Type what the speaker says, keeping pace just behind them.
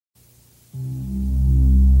Binge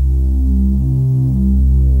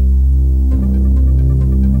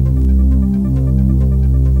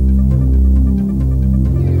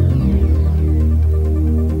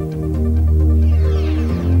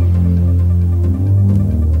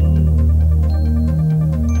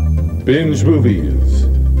Movies,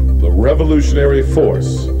 the revolutionary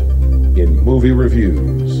force in movie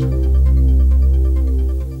reviews.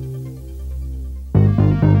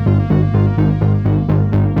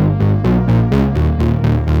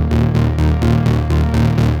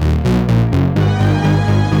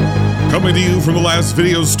 Coming to you from the last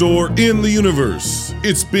video store in the universe,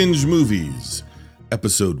 it's Binge Movies,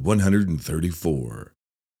 episode 134.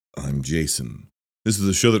 I'm Jason. This is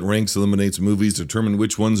the show that ranks, eliminates movies, determine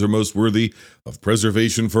which ones are most worthy of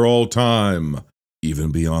preservation for all time,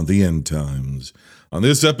 even beyond the end times. On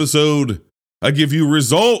this episode, I give you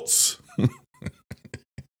results.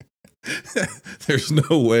 There's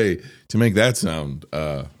no way to make that sound.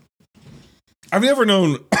 I've never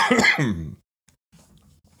known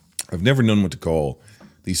what to call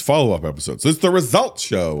these follow-up episodes. It's the results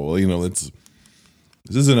show. Well, you know, this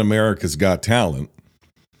isn't America's Got Talent.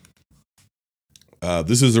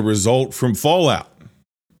 This is a result from Fallout.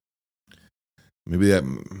 Maybe I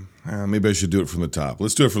should do it from the top.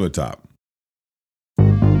 Let's do it from the top.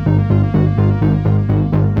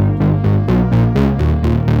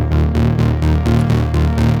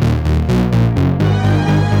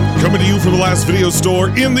 Coming to you from the last video store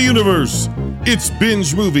in the universe, it's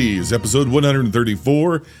Binge Movies, episode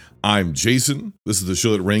 134. I'm Jason. This is the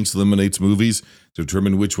show that ranks, eliminates movies to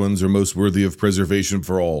determine which ones are most worthy of preservation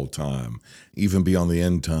for all time, even beyond the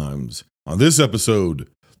end times. On this episode,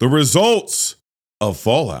 the results of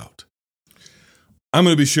Fallout. I'm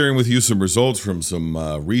going to be sharing with you some results from some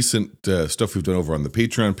recent stuff we've done over on the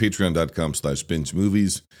Patreon, patreon.com/binge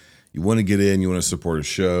movies. You want to get in, you want to support a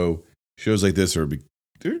show. Shows like this they're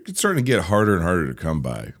starting to get harder and harder to come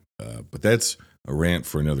by. But that's a rant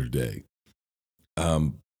for another day.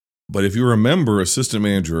 But if you're a member, assistant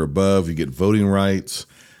manager or above, you get voting rights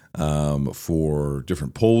for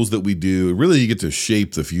different polls that we do. Really, you get to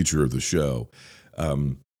shape the future of the show.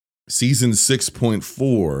 Season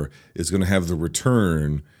 6.4 is going to have the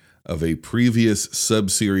return of a previous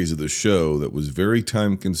sub-series of the show that was very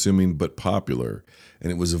time-consuming but popular.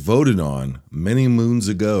 And it was voted on many moons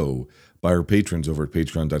ago by our patrons over at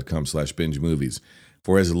patreon.com/binge movies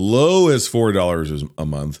for as low as $4 a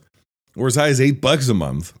month or as high as $8 a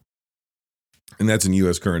month. And that's in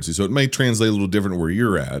U.S. currency, so it may translate a little different where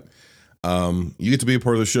you're at. You get to be a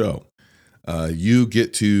part of the show. You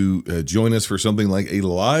get to join us for something like a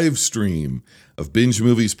live stream of Binge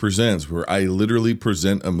Movies Presents, where I literally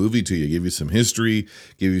present a movie to you, give you some history,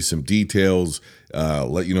 give you some details,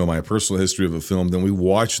 let you know my personal history of a film. Then we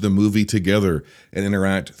watch the movie together and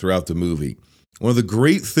interact throughout the movie. One of the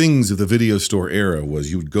great things of the video store era was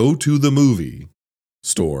you would go to the movie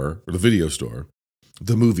store, or the video store,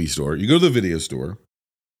 the movie store. You go to the video store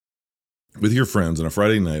with your friends on a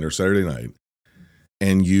Friday night or Saturday night,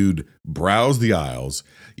 and you'd browse the aisles.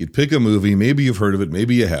 You'd pick a movie. Maybe you've heard of it.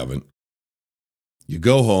 Maybe you haven't. You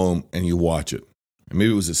go home and you watch it. And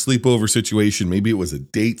maybe it was a sleepover situation. Maybe it was a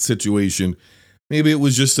date situation. Maybe it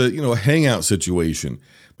was just a hangout situation.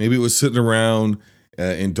 Maybe it was sitting around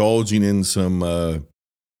indulging in some,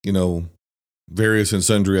 various and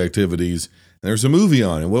sundry activities. And there's a movie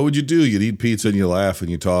on, and what would you do? You'd eat pizza and you laugh and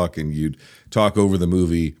you talk, and you'd talk over the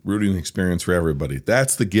movie, rooting experience for everybody.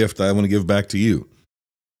 That's the gift I want to give back to you.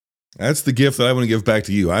 That's the gift that I want to give back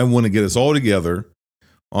to you. I want to get us all together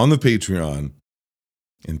on the Patreon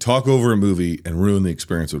and talk over a movie and ruin the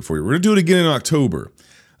experience of it for you. We're going to do it again in October.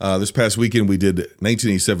 This past weekend, we did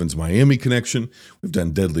 1987's Miami Connection. We've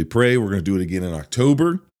done Deadly Prey. We're going to do it again in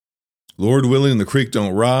October. Lord willing, The Creek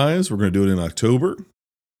Don't Rise. We're going to do it in October.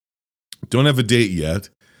 Don't have a date yet,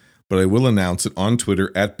 but I will announce it on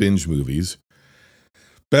Twitter at Binge Movies.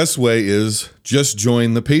 Best way is just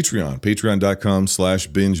join the Patreon,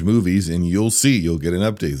 patreon.com/binge movies, and you'll get an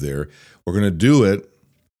update there. We're going to do it,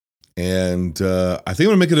 and I think I'm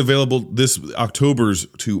going to make it available this October's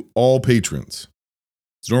to all patrons.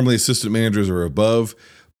 It's normally assistant managers or above,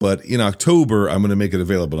 but in October, I'm going to make it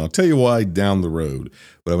available. And I'll tell you why down the road,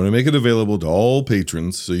 but I'm going to make it available to all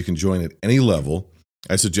patrons so you can join at any level.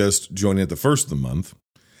 I suggest joining at the first of the month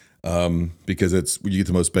because it's where you get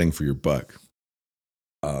the most bang for your buck.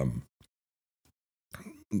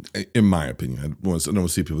 In my opinion, I don't want to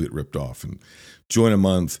see people get ripped off and join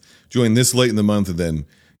this late in the month and then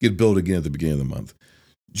get billed again at the beginning of the month.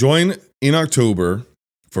 Join in October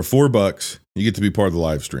for $4. You get to be part of the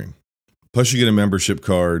live stream. Plus you get a membership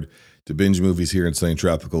card. to Binge Movies here in sunny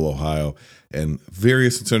tropical Ohio, and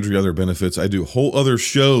various and sundry other benefits. I do whole other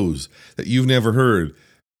shows that you've never heard.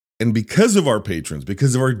 And because of our patrons,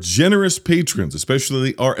 because of our generous patrons,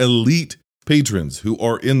 especially our elite patrons who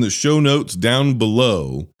are in the show notes down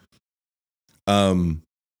below, the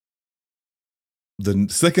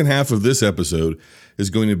second half of this episode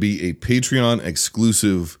is going to be a Patreon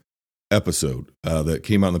exclusive episode that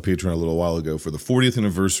came out on the Patreon a little while ago for the 40th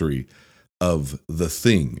anniversary of The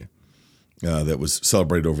Thing that was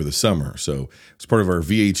celebrated over the summer. So it's part of our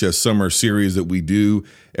VHS Summer series that we do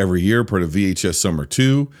every year, part of VHS Summer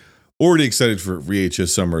 2. Already excited for VHS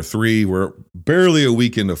Summer 3. We're barely a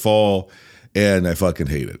week into fall, and I fucking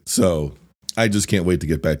hate it. So I just can't wait to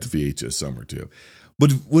get back to VHS Summer 2.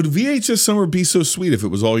 But would VHS Summer be so sweet if it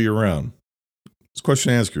was all year round? It's a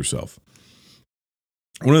question to ask yourself.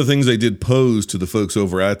 One of the things I did pose to the folks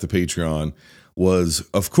over at the Patreon was,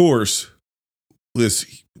 of course,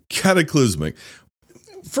 this cataclysmic,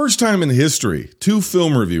 first time in history, two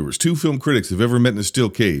film reviewers, two film critics have ever met in a steel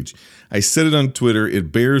cage. I said it on Twitter,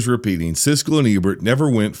 it bears repeating. Siskel and Ebert never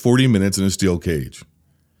went 40 minutes in a steel cage.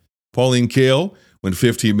 Pauline Kael went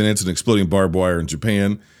 15 minutes in exploding barbed wire in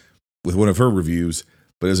Japan with one of her reviews,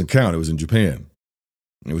 but it doesn't count. It was in Japan.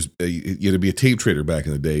 It was you had to be a tape trader back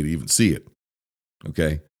in the day to even see it.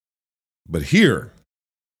 Okay? But here,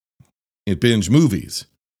 in Binge Movies,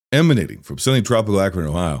 emanating from sunny tropical Akron,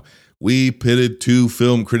 Ohio, we pitted two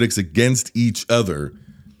film critics against each other.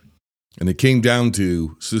 And it came down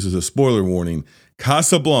to, so this is a spoiler warning,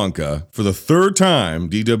 Casablanca, for the third time,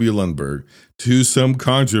 D.W. Lundberg, to some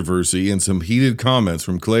controversy and some heated comments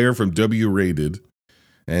from Claire from W Rated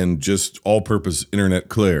and just all-purpose internet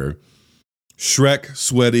Claire. Shrek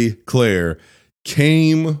Sweaty Claire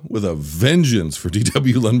came with a vengeance for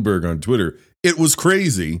D.W. Lundberg on Twitter. It was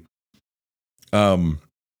crazy.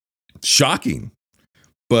 Shocking.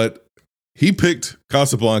 But he picked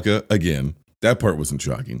Casablanca again. That part wasn't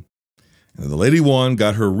shocking. And the lady won,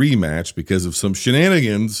 got her rematch because of some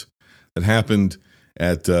shenanigans that happened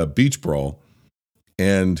at Beach Brawl.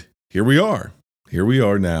 And here we are. Here we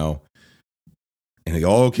are now. And it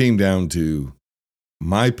all came down to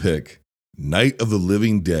my pick, Night of the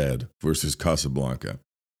Living Dead versus Casablanca.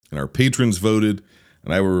 And our patrons voted,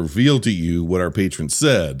 and I will reveal to you what our patrons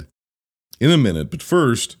said in a minute. But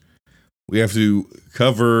first, we have to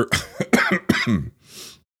cover...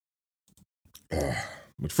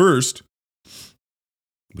 But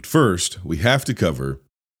first, we have to cover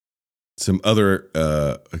some other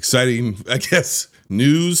exciting, I guess,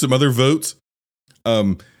 news, some other votes.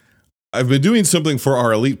 I've been doing something for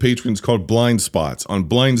our elite patrons called Blind Spots. On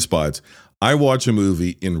Blind Spots, I watch a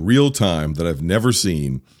movie in real time that I've never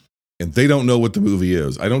seen, and they don't know what the movie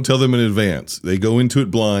is. I don't tell them in advance. They go into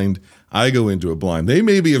it blind. I go into it blind. They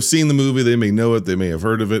maybe have seen the movie. They may know it. They may have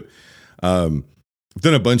heard of it. I've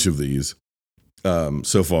done a bunch of these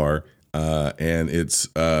so far. And it's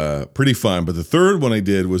pretty fun. But the third one I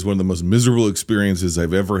did was one of the most miserable experiences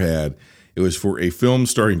I've ever had. It was for a film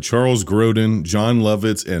starring Charles Grodin, John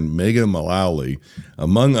Lovitz, and Megan Mullally,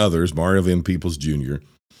 among others, Mario Van Peebles Jr.,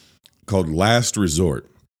 called Last Resort.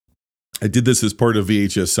 I did this as part of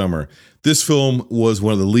VHS Summer. This film was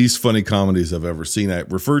one of the least funny comedies I've ever seen. I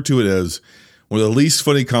refer to it as one of the least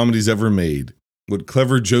funny comedies ever made. What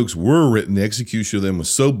clever jokes were written, the execution of them was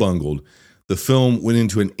so bungled. The film went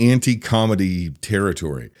into an anti-comedy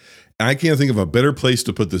territory. And I can't think of a better place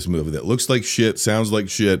to put this movie that looks like shit, sounds like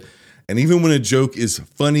shit, and even when a joke is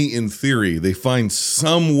funny in theory, they find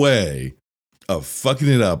some way of fucking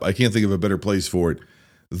it up. I can't think of a better place for it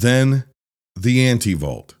than The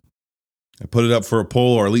Anti-Vault. I put it up for a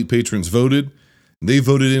poll. Our elite patrons voted. They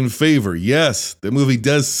voted in favor. Yes, the movie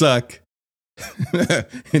does suck.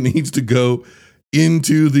 It needs to go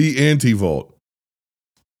into The Anti-Vault.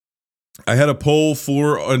 I had a poll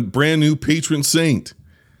for a brand new patron saint.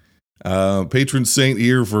 Patron saint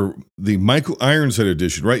here for the Michael Ironside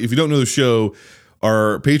edition, right? If you don't know the show,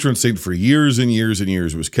 our patron saint for years and years and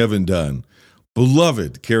years was Kevin Dunn.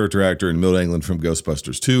 Beloved character actor in Milt England from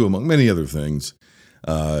Ghostbusters 2, among many other things.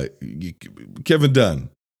 Kevin Dunn.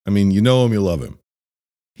 I mean, you know him, you love him.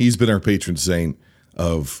 He's been our patron saint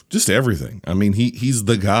of just everything. I mean, he's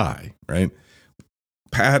the guy, right?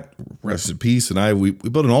 Pat, rest in peace, and I, we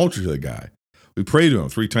built an altar to the guy. We pray to him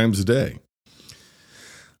 3 times a day.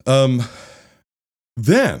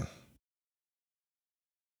 Then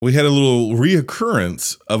we had a little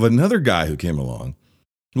reoccurrence of another guy who came along,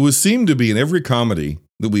 who was seemed to be in every comedy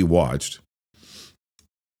that we watched,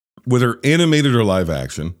 whether animated or live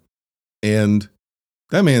action, and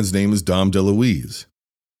that man's name is Dom DeLuise.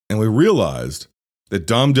 And we realized that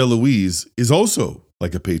Dom DeLuise is also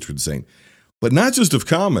like a patron saint, but not just of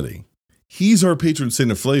comedy. He's our patron saint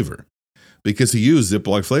of flavor because he used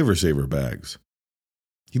Ziploc Flavor Saver bags.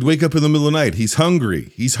 He'd wake up in the middle of the night. He's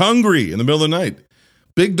hungry. He's hungry in the middle of the night.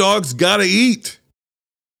 Big dog's got to eat.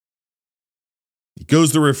 He goes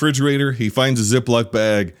to the refrigerator. He finds a Ziploc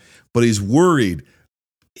bag, but he's worried.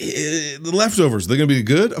 The leftovers, they're going to be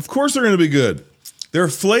good? Of course they're going to be good. Their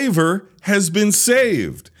flavor has been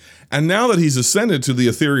saved. And now that he's ascended to the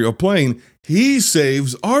ethereal plane, he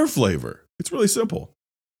saves our flavor. It's really simple.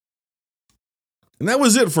 And that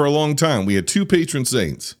was it for a long time. We had 2 patron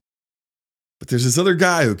saints. But there's this other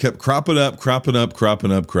guy who kept cropping up.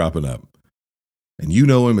 And you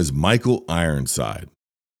know him as Michael Ironside.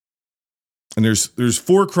 And there's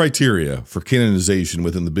 4 criteria for canonization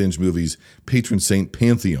within the Binge Movies patron saint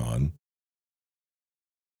pantheon.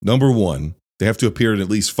 Number 1, they have to appear in at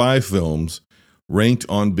least 5 films ranked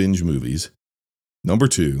on Binge Movies. Number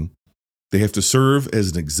 2, they have to serve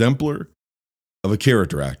as an exemplar of a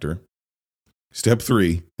character actor. Step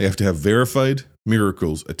 3, they have to have verified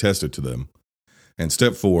miracles attested to them. And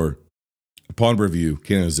step 4, upon review,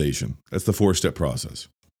 canonization. That's the 4-step process.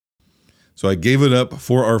 So I gave it up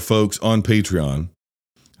for our folks on Patreon,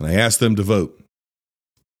 and I asked them to vote.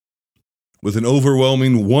 With an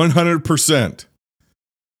overwhelming 100%,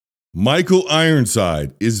 Michael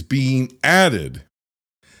Ironside is being added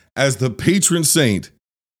as the patron saint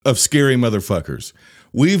of scary motherfuckers.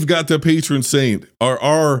 We've got the patron saint,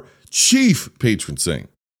 our chief patron saint.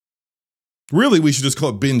 Really, we should just call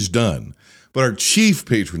it Binge Dunn. But our chief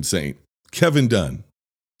patron saint, Kevin Dunn.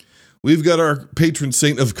 We've got our patron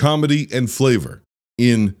saint of comedy and flavor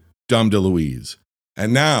in Dom DeLuise.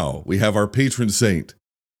 And now we have our patron saint,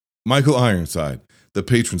 Michael Ironside, the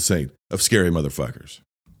patron saint of scary motherfuckers.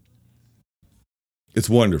 It's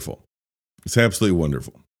wonderful. It's absolutely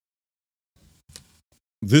wonderful.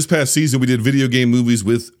 This past season, we did video game movies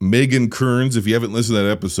with Megan Kearns. If you haven't listened to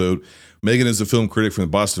that episode, Megan is a film critic from the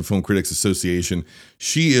Boston Film Critics Association.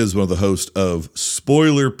 She is one of the hosts of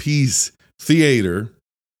Spoiler Piece Theater.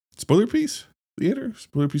 Spoiler Piece Theater?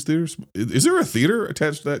 Spoiler Piece Theater? Is there a theater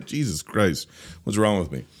attached to that? Jesus Christ. What's wrong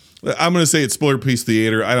with me? I'm going to say it's Spoiler Piece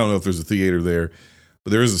Theater. I don't know if there's a theater there,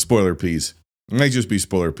 but there is a spoiler piece. It might just be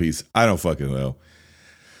Spoiler Piece. I don't fucking know.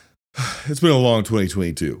 It's been a long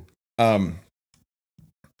 2022.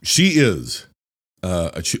 She is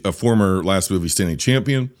a former Last Movie Standing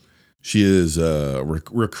champion. She is a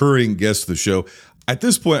recurring guest of the show. At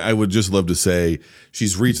this point, I would just love to say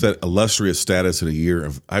she's reached that illustrious status in a year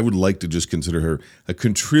of, I would like to just consider her a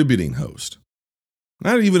contributing host.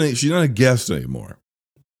 She's not a guest anymore.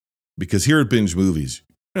 Because here at Binge Movies,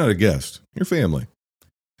 you're not a guest, you're family.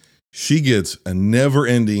 She gets a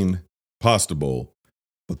never-ending pasta bowl,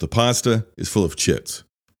 but the pasta is full of chits.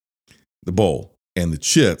 The bowl and the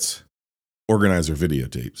chits organize our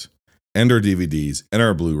videotapes and our DVDs and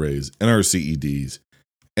our Blu-rays and our CEDs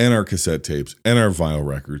and our cassette tapes and our vinyl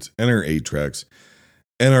records and our 8-tracks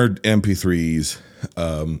and our MP3s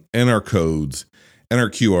and our codes and our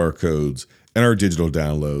QR codes and our digital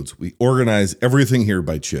downloads. We organize everything here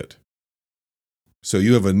by chit. So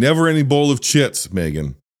you have a never-ending bowl of chits,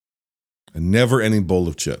 Megan. A never-ending bowl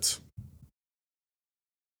of chits.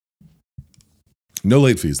 No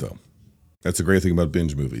late fees, though. That's a great thing about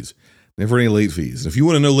Binge Movies. Never any late fees. And if you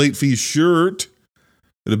want a no late fees shirt,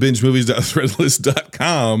 go to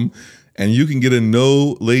bingemovies.threadless.com and you can get a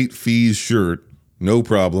no late fees shirt. No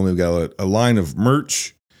problem. We've got a line of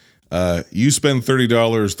merch. You spend $30,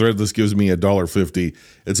 Threadless gives me $1.50.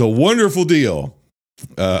 It's a wonderful deal.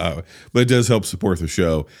 But it does help support the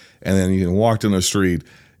show. And then you can walk down the street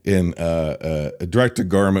in a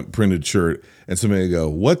direct-to-garment printed shirt, and somebody go,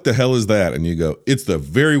 "What the hell is that?" And you go, "It's the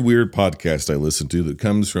very weird podcast I listen to that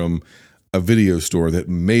comes from a video store that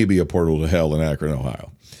may be a portal to hell in Akron,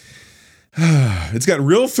 Ohio." It's got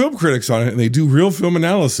real film critics on it, and they do real film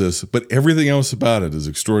analysis, but everything else about it is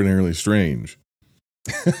extraordinarily strange.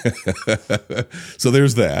 So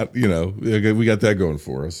there's that. We got that going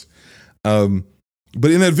for us. But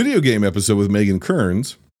in that video game episode with Megan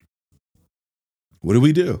Kearns, what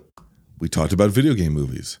do? We talked about video game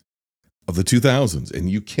movies of the 2000s. And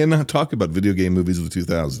you cannot talk about video game movies of the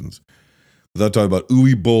 2000s without talking about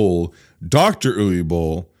Uwe Boll, Dr. Uwe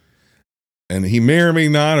Boll. And he may or may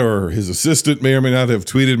not, or his assistant may or may not have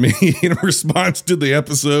tweeted me in response to the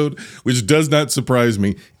episode, which does not surprise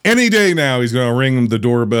me. Any day now, he's going to ring the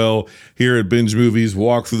doorbell here at Binge Movies,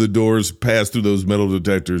 walk through the doors, pass through those metal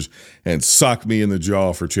detectors, and sock me in the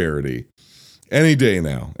jaw for charity. Any day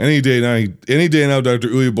now, Dr.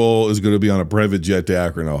 Uwe Boll is going to be on a private jet to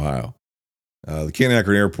Akron, Ohio. The Canton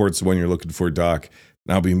Akron Airport's the one you're looking for, Doc,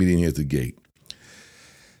 and I'll be meeting you at the gate.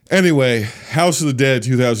 Anyway, House of the Dead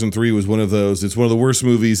 2003 was one of those. It's one of the worst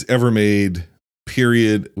movies ever made,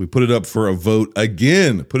 period. We put it up for a vote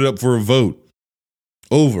again. Put it up for a vote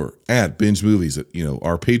over at Binge Movies, at,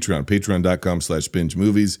 our Patreon, patreon.com/binge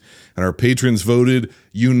movies. And our patrons voted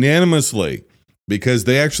unanimously because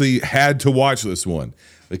they actually had to watch this one.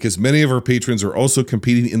 Because many of our patrons are also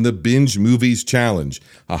competing in the Binge Movies Challenge.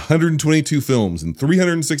 122 films in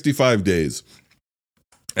 365 days.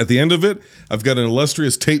 At the end of it, I've got an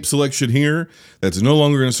illustrious tape selection here that's no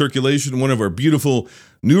longer in circulation. One of our beautiful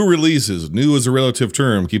new releases. New is a relative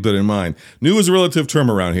term. Keep that in mind. New is a relative term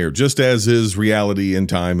around here, just as is reality and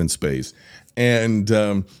time and space. And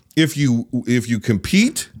if you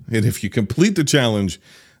compete and if you complete the challenge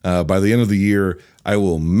by the end of the year, I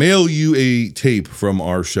will mail you a tape from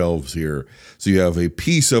our shelves here. So you have a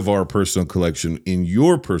piece of our personal collection in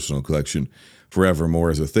your personal collection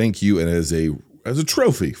forevermore as a thank you and as a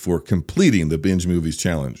trophy for completing the Binge Movies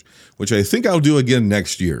Challenge, which I think I'll do again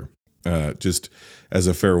next year, just as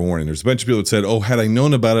a fair warning. There's a bunch of people that said, oh, had I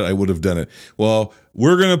known about it, I would have done it. Well,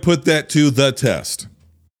 we're going to put that to the test.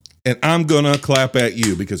 And I'm going to clap at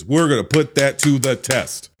you because we're going to put that to the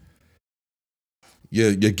test.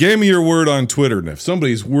 You gave me your word on Twitter, and if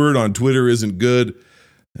somebody's word on Twitter isn't good,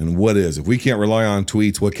 then what is? If we can't rely on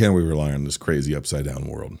tweets, what can we rely on in this crazy upside-down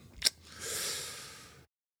world?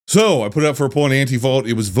 So I put it up for a poll on Anti-Vault.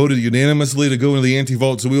 It was voted unanimously to go into the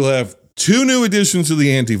Anti-Vault. So we will have 2 new additions to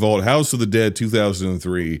the Anti-Vault, House of the Dead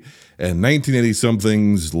 2003 and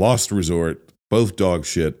 1980-something's Lost Resort, both dog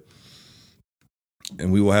shit.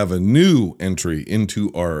 And we will have a new entry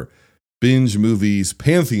into our Binge Movies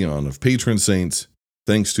pantheon of patron saints,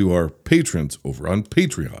 thanks to our patrons over on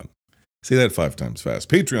Patreon. Say that 5 times fast.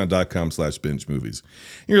 Patreon.com/binge movies.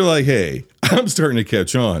 You're like, hey, I'm starting to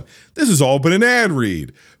catch on. This has all been an ad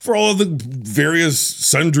read for all of the various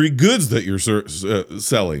sundry goods that you're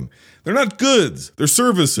selling. They're not goods, they're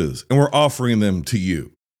services, and we're offering them to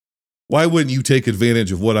you. Why wouldn't you take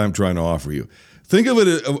advantage of what I'm trying to offer you? Think of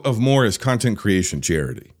it of more as content creation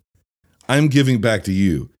charity. I'm giving back to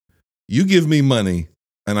you. You give me money,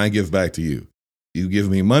 and I give back to you. You give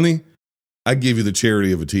me money, I give you the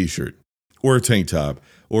charity of a t-shirt. Or a tank top,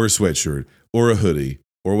 or a sweatshirt, or a hoodie,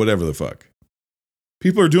 or whatever the fuck.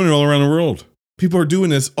 People are doing it all around the world. People are doing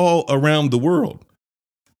this all around the world.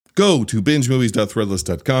 Go to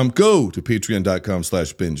bingemovies.threadless.com. Go to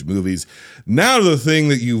patreon.com/binge movies. Now to the thing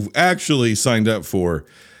that you've actually signed up for.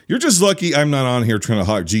 You're just lucky I'm not on here trying to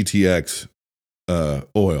hawk GTX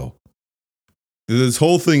oil. This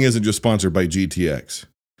whole thing isn't just sponsored by GTX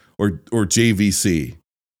or JVC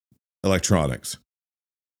Electronics.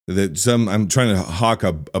 I'm trying to hawk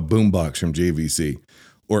a boombox from JVC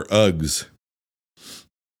or Uggs.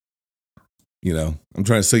 I'm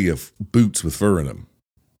trying to sell you boots with fur in them.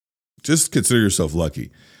 Just consider yourself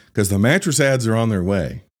lucky because the mattress ads are on their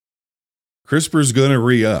way. CRISPR's going to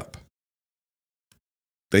re-up.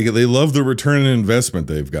 They love the return on investment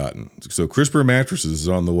they've gotten. So CRISPR mattresses is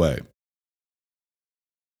on the way.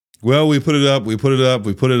 Well, we put it up.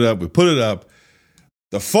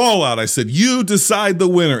 The fallout, I said, you decide the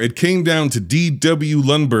winner. It came down to D.W.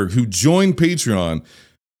 Lundberg, who joined Patreon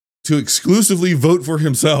to exclusively vote for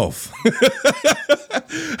himself.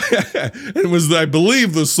 And was, I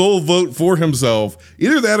believe, the sole vote for himself.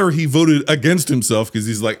 Either that or he voted against himself because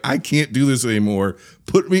he's like, I can't do this anymore.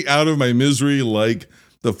 Put me out of my misery like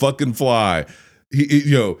the fucking fly.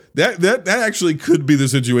 That actually could be the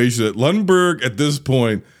situation that Lundberg at this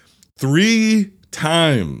point 3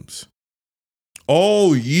 times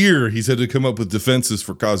all year he's had to come up with defenses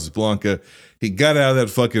for Casablanca. He got out of that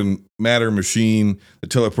fucking matter machine, the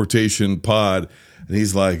teleportation pod, and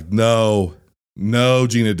he's like, no,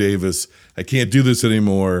 Gina Davis, I can't do this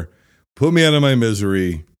anymore. Put me out of my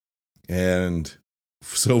misery. And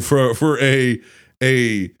so for a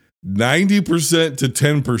 90% to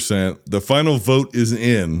 10%, the final vote is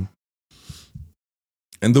in.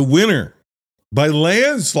 And the winner, by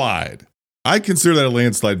landslide, I consider that a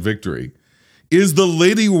landslide victory, is the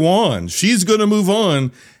Lady Wan. She's going to move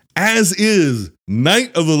on, as is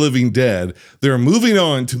Night of the Living Dead. They're moving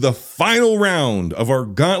on to the final round of our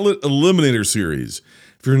Gauntlet Eliminator series.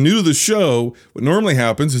 If you're new to the show, what normally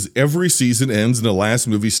happens is every season ends in the last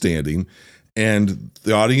movie standing, and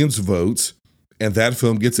the audience votes, and that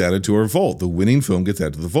film gets added to our vault. The winning film gets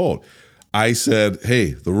added to the vault. I said,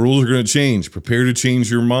 hey, the rules are going to change. Prepare to change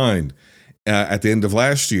your mind at the end of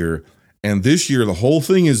last year. And this year, the whole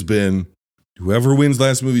thing has been whoever wins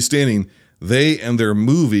last movie standing, they and their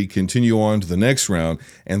movie continue on to the next round,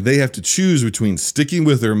 and they have to choose between sticking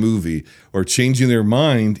with their movie or changing their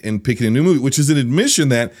mind and picking a new movie, which is an admission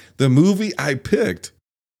that the movie I picked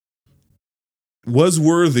was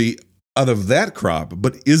worthy out of that crop,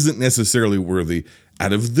 but isn't necessarily worthy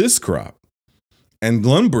out of this crop. And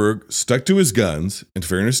Lundberg stuck to his guns, in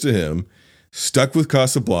fairness to him, stuck with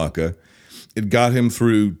Casablanca. It got him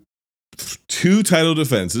through 2 title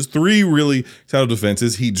defenses, 3 really title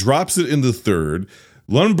defenses. He drops it in the 3rd.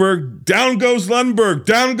 Lundberg, down goes Lundberg,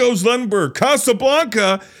 down goes Lundberg.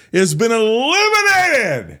 Casablanca has been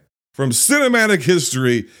eliminated from cinematic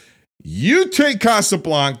history. You take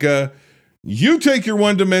Casablanca, you take your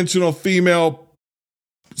one-dimensional female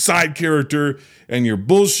side character and your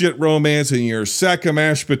bullshit romance and your sack of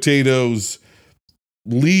mashed potatoes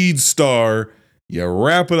lead star, you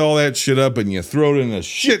wrap it all that shit up and you throw it in a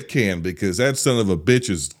shit can because that son of a bitch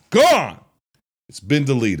is gone. It's been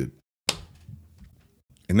deleted.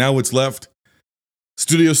 And now what's left?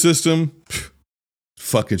 Studio system,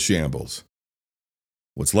 fucking shambles.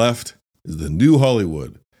 What's left is the new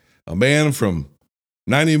Hollywood. A man from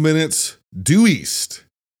 90 Minutes due east.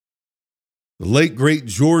 The late, great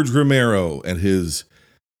George Romero and his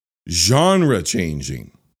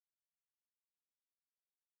genre-changing,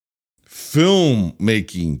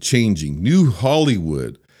 film-making changing, new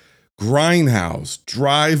Hollywood, grindhouse,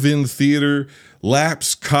 drive-in theater,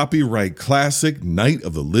 lapse copyright classic, Night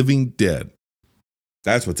of the Living Dead.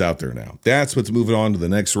 That's what's out there now. That's what's moving on to the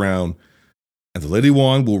next round. And the Lady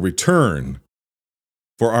Wand will return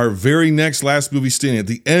for our very next last movie standing at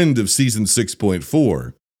the end of season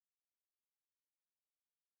 6.4.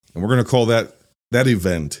 And we're going to call that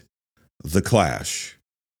event The Clash.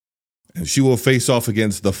 And she will face off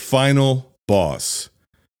against the final boss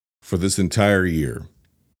for this entire year.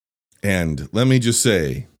 And let me just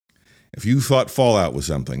say, if you thought Fallout was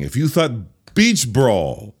something, if you thought Beach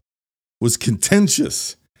Brawl was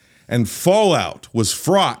contentious and Fallout was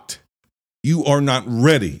fraught, you are not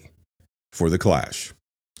ready for The Clash.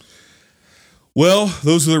 Well,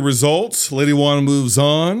 those are the results. Lady Wand moves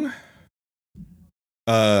on.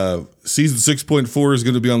 Season 6.4 is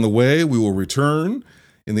going to be on the way. We will return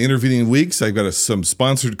in the intervening weeks. I've got some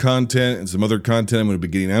sponsored content and some other content I'm going to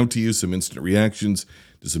be getting out to you, some instant reactions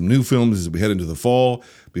to some new films as we head into the fall.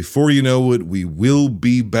 Before you know it, we will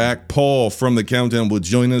be back. Paul from The Countdown will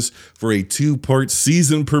join us for a 2-part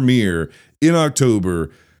season premiere in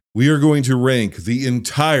October. We are going to rank the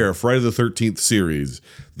entire Friday the 13th series,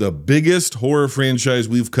 the biggest horror franchise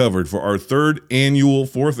we've covered for our 4th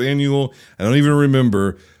annual, I don't even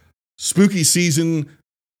remember, spooky season,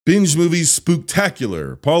 binge movies,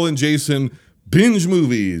 spooktacular. Paul and Jason binge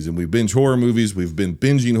movies, and we binge horror movies. We've been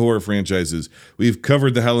binging horror franchises. We've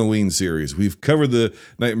covered the Halloween series. We've covered the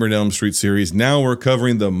Nightmare on Elm Street series. Now we're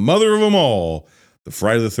covering the mother of them all, the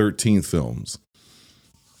Friday the 13th films.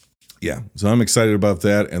 Yeah, so I'm excited about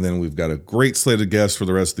that. And then we've got a great slate of guests for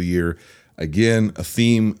the rest of the year. Again, a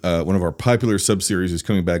theme, one of our popular sub-series is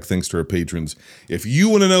coming back thanks to our patrons. If you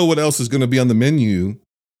want to know what else is going to be on the menu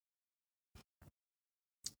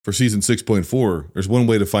for season 6.4, there's one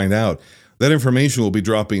way to find out. That information will be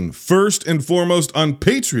dropping first and foremost on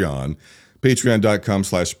Patreon,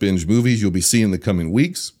 patreon.com/binge movies. You'll be seeing in the coming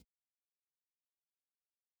weeks.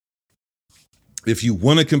 If you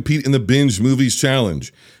want to compete in the Binge Movies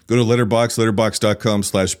Challenge, go to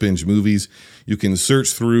letterboxd.com/binge movies. You can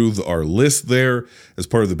search through our list there as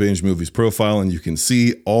part of the Binge Movies profile, and you can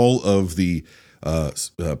see all of the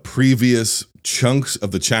previous chunks of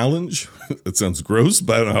the challenge. That sounds gross,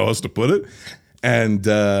 but I don't know how else to put it. And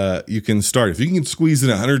you can start. If you can squeeze in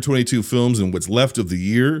 122 films in what's left of the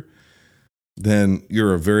year, then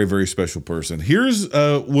you're a very, very special person. Here's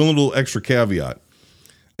one little extra caveat.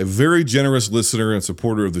 A very generous listener and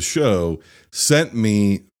supporter of the show sent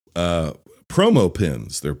me promo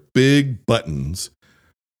pins. They're big buttons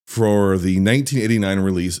for the 1989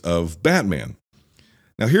 release of Batman.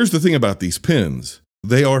 Now, here's the thing about these pins.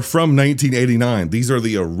 They are from 1989. These are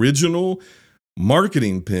the original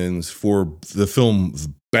marketing pins for the film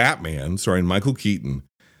Batman, starring Michael Keaton,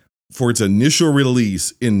 for its initial release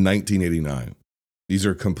in 1989. These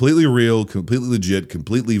are completely real, completely legit,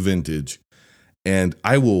 completely vintage. And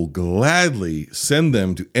I will gladly send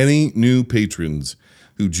them to any new patrons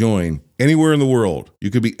who join anywhere in the world. You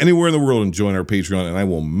could be anywhere in the world and join our Patreon, and I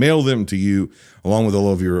will mail them to you along with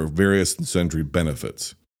all of your various and sundry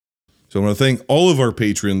benefits. So I want to thank all of our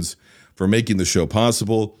patrons for making the show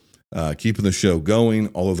possible, keeping the show going,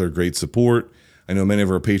 all of their great support. I know many of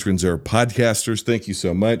our patrons are podcasters. Thank you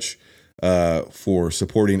so much for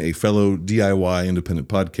supporting a fellow DIY independent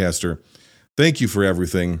podcaster. Thank you for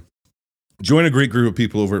everything. Join a great group of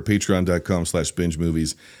people over at patreon.com/binge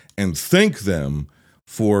movies and thank them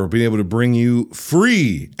for being able to bring you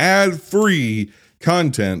free, ad-free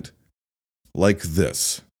content like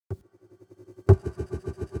this.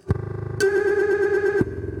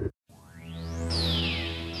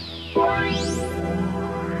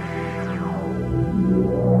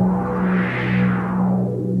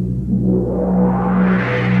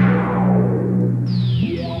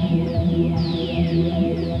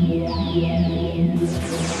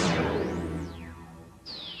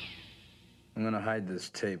 this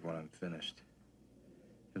tape when I'm finished.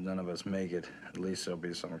 If none of us make it, at least there'll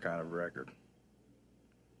be some kind of record.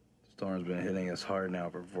 The storm's been hitting us hard now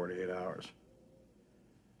for 48 hours.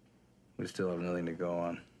 We still have nothing to go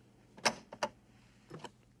on.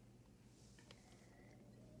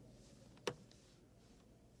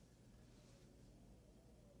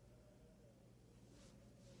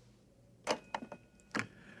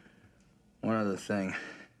 One other thing.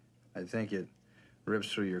 I think it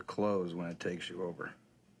rips through your clothes when it takes you over.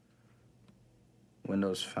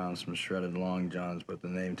 Windows found some shredded long johns, but the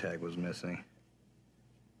name tag was missing.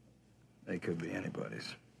 They could be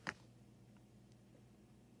anybody's.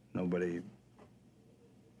 Nobody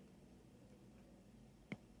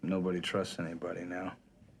trusts anybody now.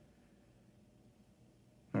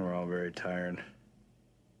 We're all very tired.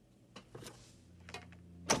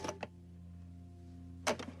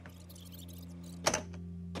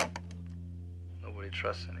 Nobody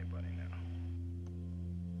trusts anybody now.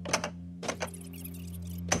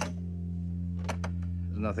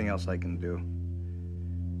 There's nothing else I can do.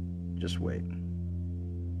 Just wait.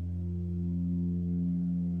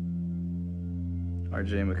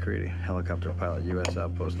 R.J. McCready, helicopter pilot, U.S.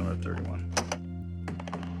 Outpost number 31.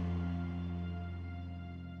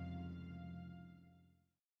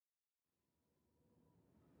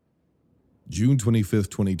 June 25th,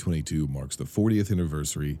 2022 marks the 40th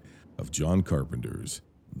anniversary of John Carpenter's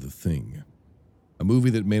The Thing, a movie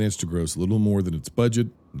that managed to gross little more than its budget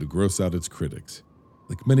and to gross out its critics.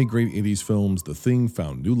 Like many great 80s films, The Thing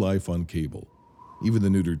found new life on cable. Even the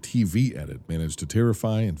neuter TV edit managed to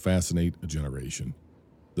terrify and fascinate a generation.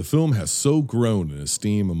 The film has so grown in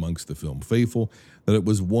esteem amongst the film faithful that it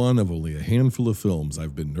was one of only a handful of films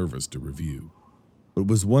I've been nervous to review. What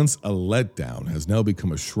was once a letdown has now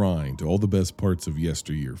become a shrine to all the best parts of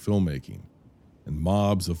yesteryear filmmaking, and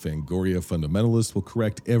mobs of Fangoria fundamentalists will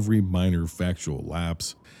correct every minor factual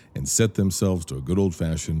lapse and set themselves to a good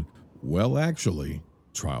old-fashioned, well, actually,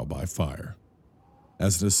 trial by fire.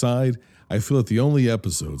 As an aside, I feel that the only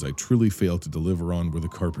episodes I truly failed to deliver on were the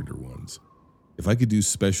Carpenter ones. If I could do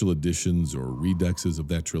special editions or reduxes of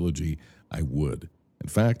that trilogy, I would. In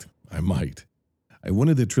fact, I might. I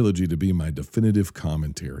wanted the trilogy to be my definitive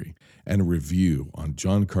commentary and a review on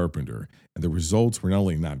John Carpenter, and the results were not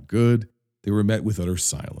only not good, they were met with utter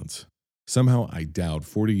silence. Somehow I doubt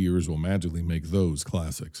 40 years will magically make those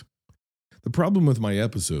classics. The problem with my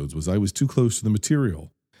episodes was I was too close to the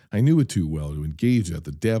material. I knew it too well to engage at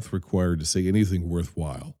the depth required to say anything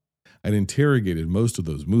worthwhile. I'd interrogated most of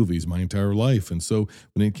those movies my entire life, and so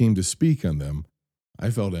when it came to speak on them, I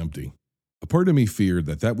felt empty. A part of me feared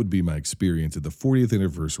that that would be my experience at the 40th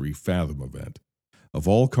anniversary Fathom event. Of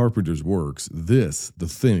all Carpenter's works, this, The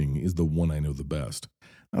Thing, is the one I know the best.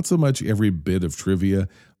 Not so much every bit of trivia,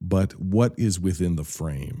 but what is within the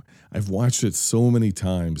frame. I've watched it so many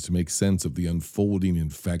times to make sense of the unfolding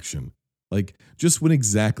infection. Like, just when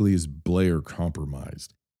exactly is Blair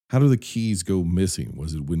compromised? How do the keys go missing?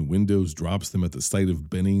 Was it when Windows drops them at the sight of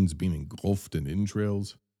Bennings being engulfed in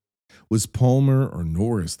entrails? Was Palmer or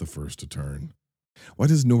Norris the first to turn? Why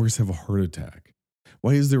does Norris have a heart attack?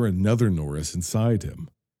 Why is there another Norris inside him?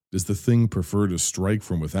 Does the Thing prefer to strike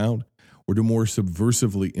from without, or to more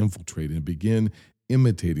subversively infiltrate and begin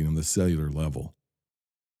imitating on the cellular level?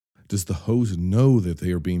 Does the host know that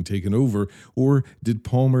they are being taken over, or did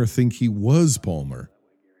Palmer think he was Palmer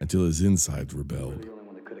until his insides rebelled?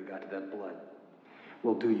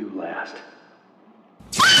 We'll do you last.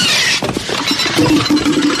 Get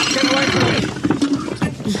away from me!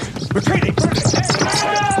 Retreating!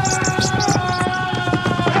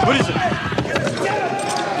 What is it?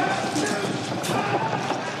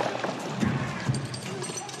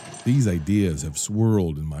 These ideas have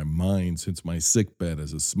swirled in my mind since my sickbed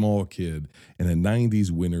as a small kid and a 90s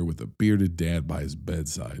winter with a bearded dad by his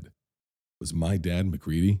bedside. Was my dad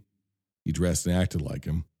McCready? He dressed and acted like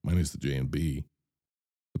him, minus the J and B.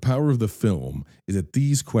 The power of the film is that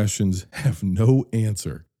these questions have no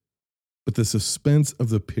answer, but the suspense of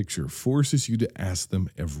the picture forces you to ask them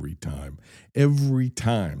every time. Every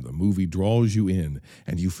time the movie draws you in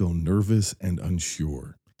and you feel nervous and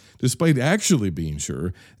unsure, despite actually being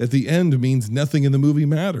sure that the end means nothing in the movie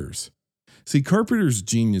matters. See, Carpenter's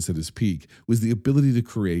genius at his peak was the ability to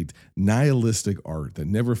create nihilistic art that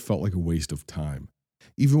never felt like a waste of time.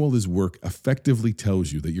 Even while his work effectively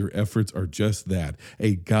tells you that your efforts are just that,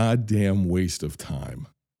 a goddamn waste of time.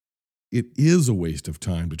 It is a waste of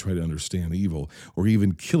time to try to understand evil or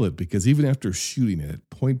even kill it, because even after shooting it at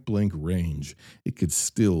point-blank range, it could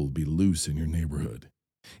still be loose in your neighborhood.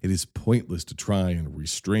 It is pointless to try and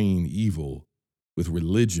restrain evil with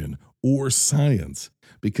religion or science,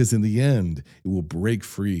 because in the end, it will break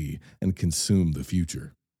free and consume the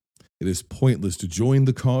future. It is pointless to join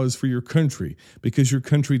the cause for your country because your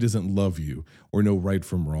country doesn't love you or know right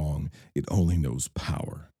from wrong. It only knows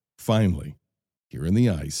power. Finally, here in the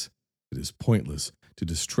ice, it is pointless to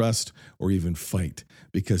distrust or even fight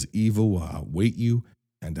because evil will outwait you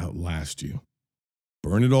and outlast you.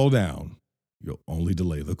 Burn it all down. You'll only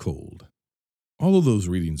delay the cold. All of those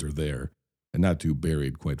readings are there, and not too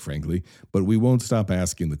buried, quite frankly, but we won't stop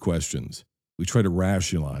asking the questions. We try to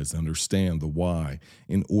rationalize and understand the why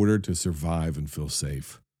in order to survive and feel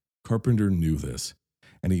safe. Carpenter knew this,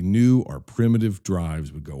 and he knew our primitive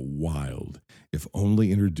drives would go wild if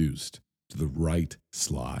only introduced to the right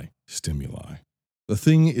sly stimuli. The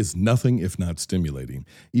thing is nothing if not stimulating.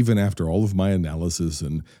 Even after all of my analysis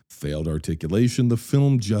and failed articulation, the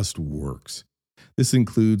film just works. This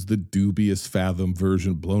includes the dubious Fathom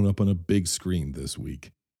version blown up on a big screen this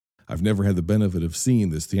week. I've never had the benefit of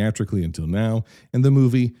seeing this theatrically until now, and the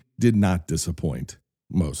movie did not disappoint,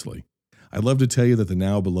 mostly. I'd love to tell you that the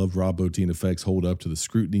now beloved Rob Bottin effects hold up to the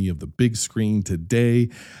scrutiny of the big screen today,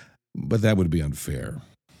 but that would be unfair.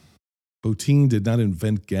 Bottin did not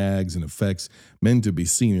invent gags and effects meant to be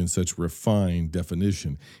seen in such refined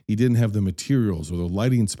definition. He didn't have the materials or the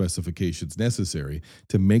lighting specifications necessary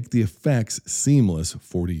to make the effects seamless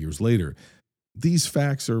 40 years later. These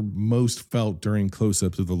facts are most felt during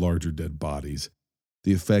close-ups of the larger dead bodies.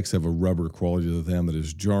 The effects have a rubber quality to them that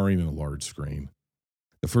is jarring on a large screen.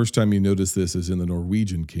 The first time you notice this is in the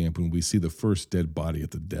Norwegian camp when we see the first dead body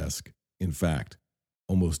at the desk. In fact,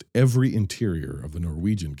 almost every interior of the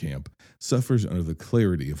Norwegian camp suffers under the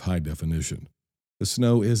clarity of high definition. The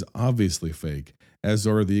snow is obviously fake, as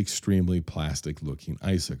are the extremely plastic-looking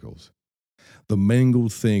icicles. The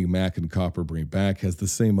mangled thing Mac and Copper bring back has the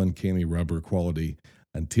same uncanny rubber quality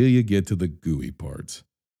until you get to the gooey parts.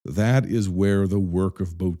 That is where the work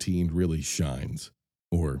of Bottin really shines,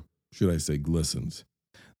 or should I say glistens.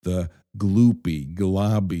 The gloopy,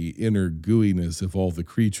 globby inner gooiness of all the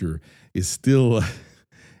creature is still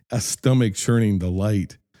a stomach-churning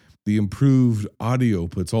delight. The improved audio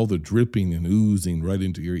puts all the dripping and oozing right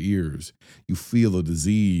into your ears. You feel the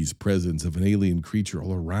diseased presence of an alien creature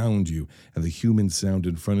all around you and the human sound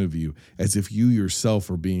in front of you, as if you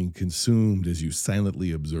yourself are being consumed as you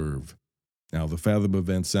silently observe. Now, the Fathom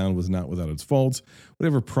event sound was not without its faults.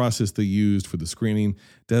 Whatever process they used for the screening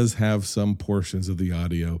does have some portions of the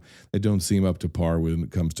audio that don't seem up to par when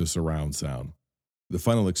it comes to surround sound. The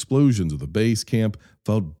final explosions of the base camp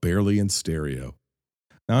felt barely in stereo.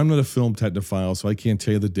 Now, I'm not a film technophile, so I can't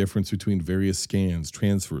tell you the difference between various scans,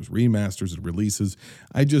 transfers, remasters, and releases.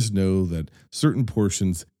 I just know that certain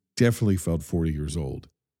portions definitely felt 40 years old.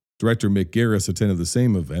 Director Mick Garris attended the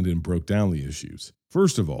same event and broke down the issues.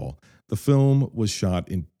 First of all, the film was shot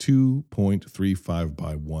in 2.35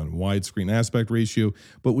 by 1 widescreen aspect ratio,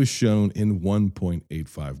 but was shown in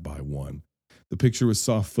 1.85 by 1. The picture was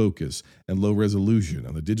soft focus and low resolution,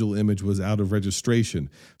 and the digital image was out of registration,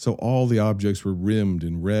 so all the objects were rimmed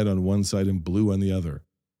in red on one side and blue on the other.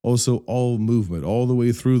 Also, all movement all the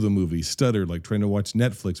way through the movie stuttered like trying to watch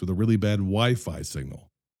Netflix with a really bad Wi-Fi signal.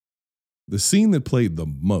 The scene that played the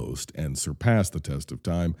most and surpassed the test of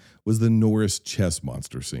time was the Norris chess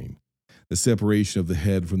monster scene. The separation of the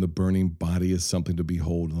head from the burning body is something to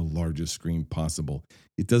behold on the largest screen possible.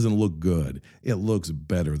 It doesn't look good. It looks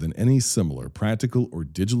better than any similar practical or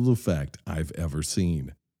digital effect I've ever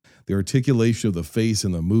seen. The articulation of the face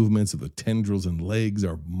and the movements of the tendrils and legs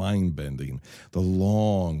are mind-bending. The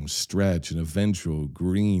long stretch and eventual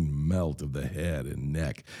green melt of the head and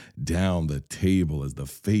neck down the table as the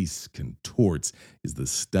face contorts is the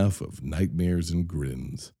stuff of nightmares and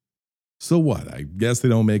grins. So what? I guess they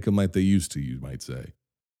don't make them like they used to, you might say.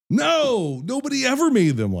 No, nobody ever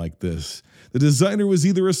made them like this. The designer was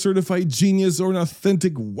either a certified genius or an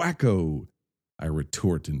authentic wacko, I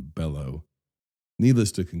retort and bellow.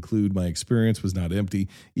 Needless to conclude, my experience was not empty,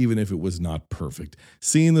 even if it was not perfect.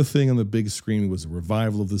 Seeing the thing on the big screen was a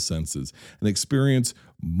revival of the senses, an experience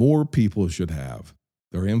more people should have.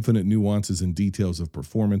 There are infinite nuances and details of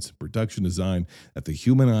performance and production design that the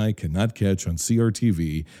human eye cannot catch on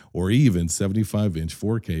CRTV or even 75-inch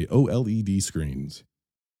 4K OLED screens.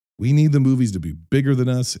 We need the movies to be bigger than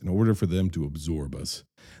us in order for them to absorb us.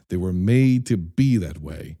 They were made to be that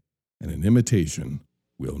way, and an imitation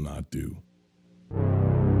will not do.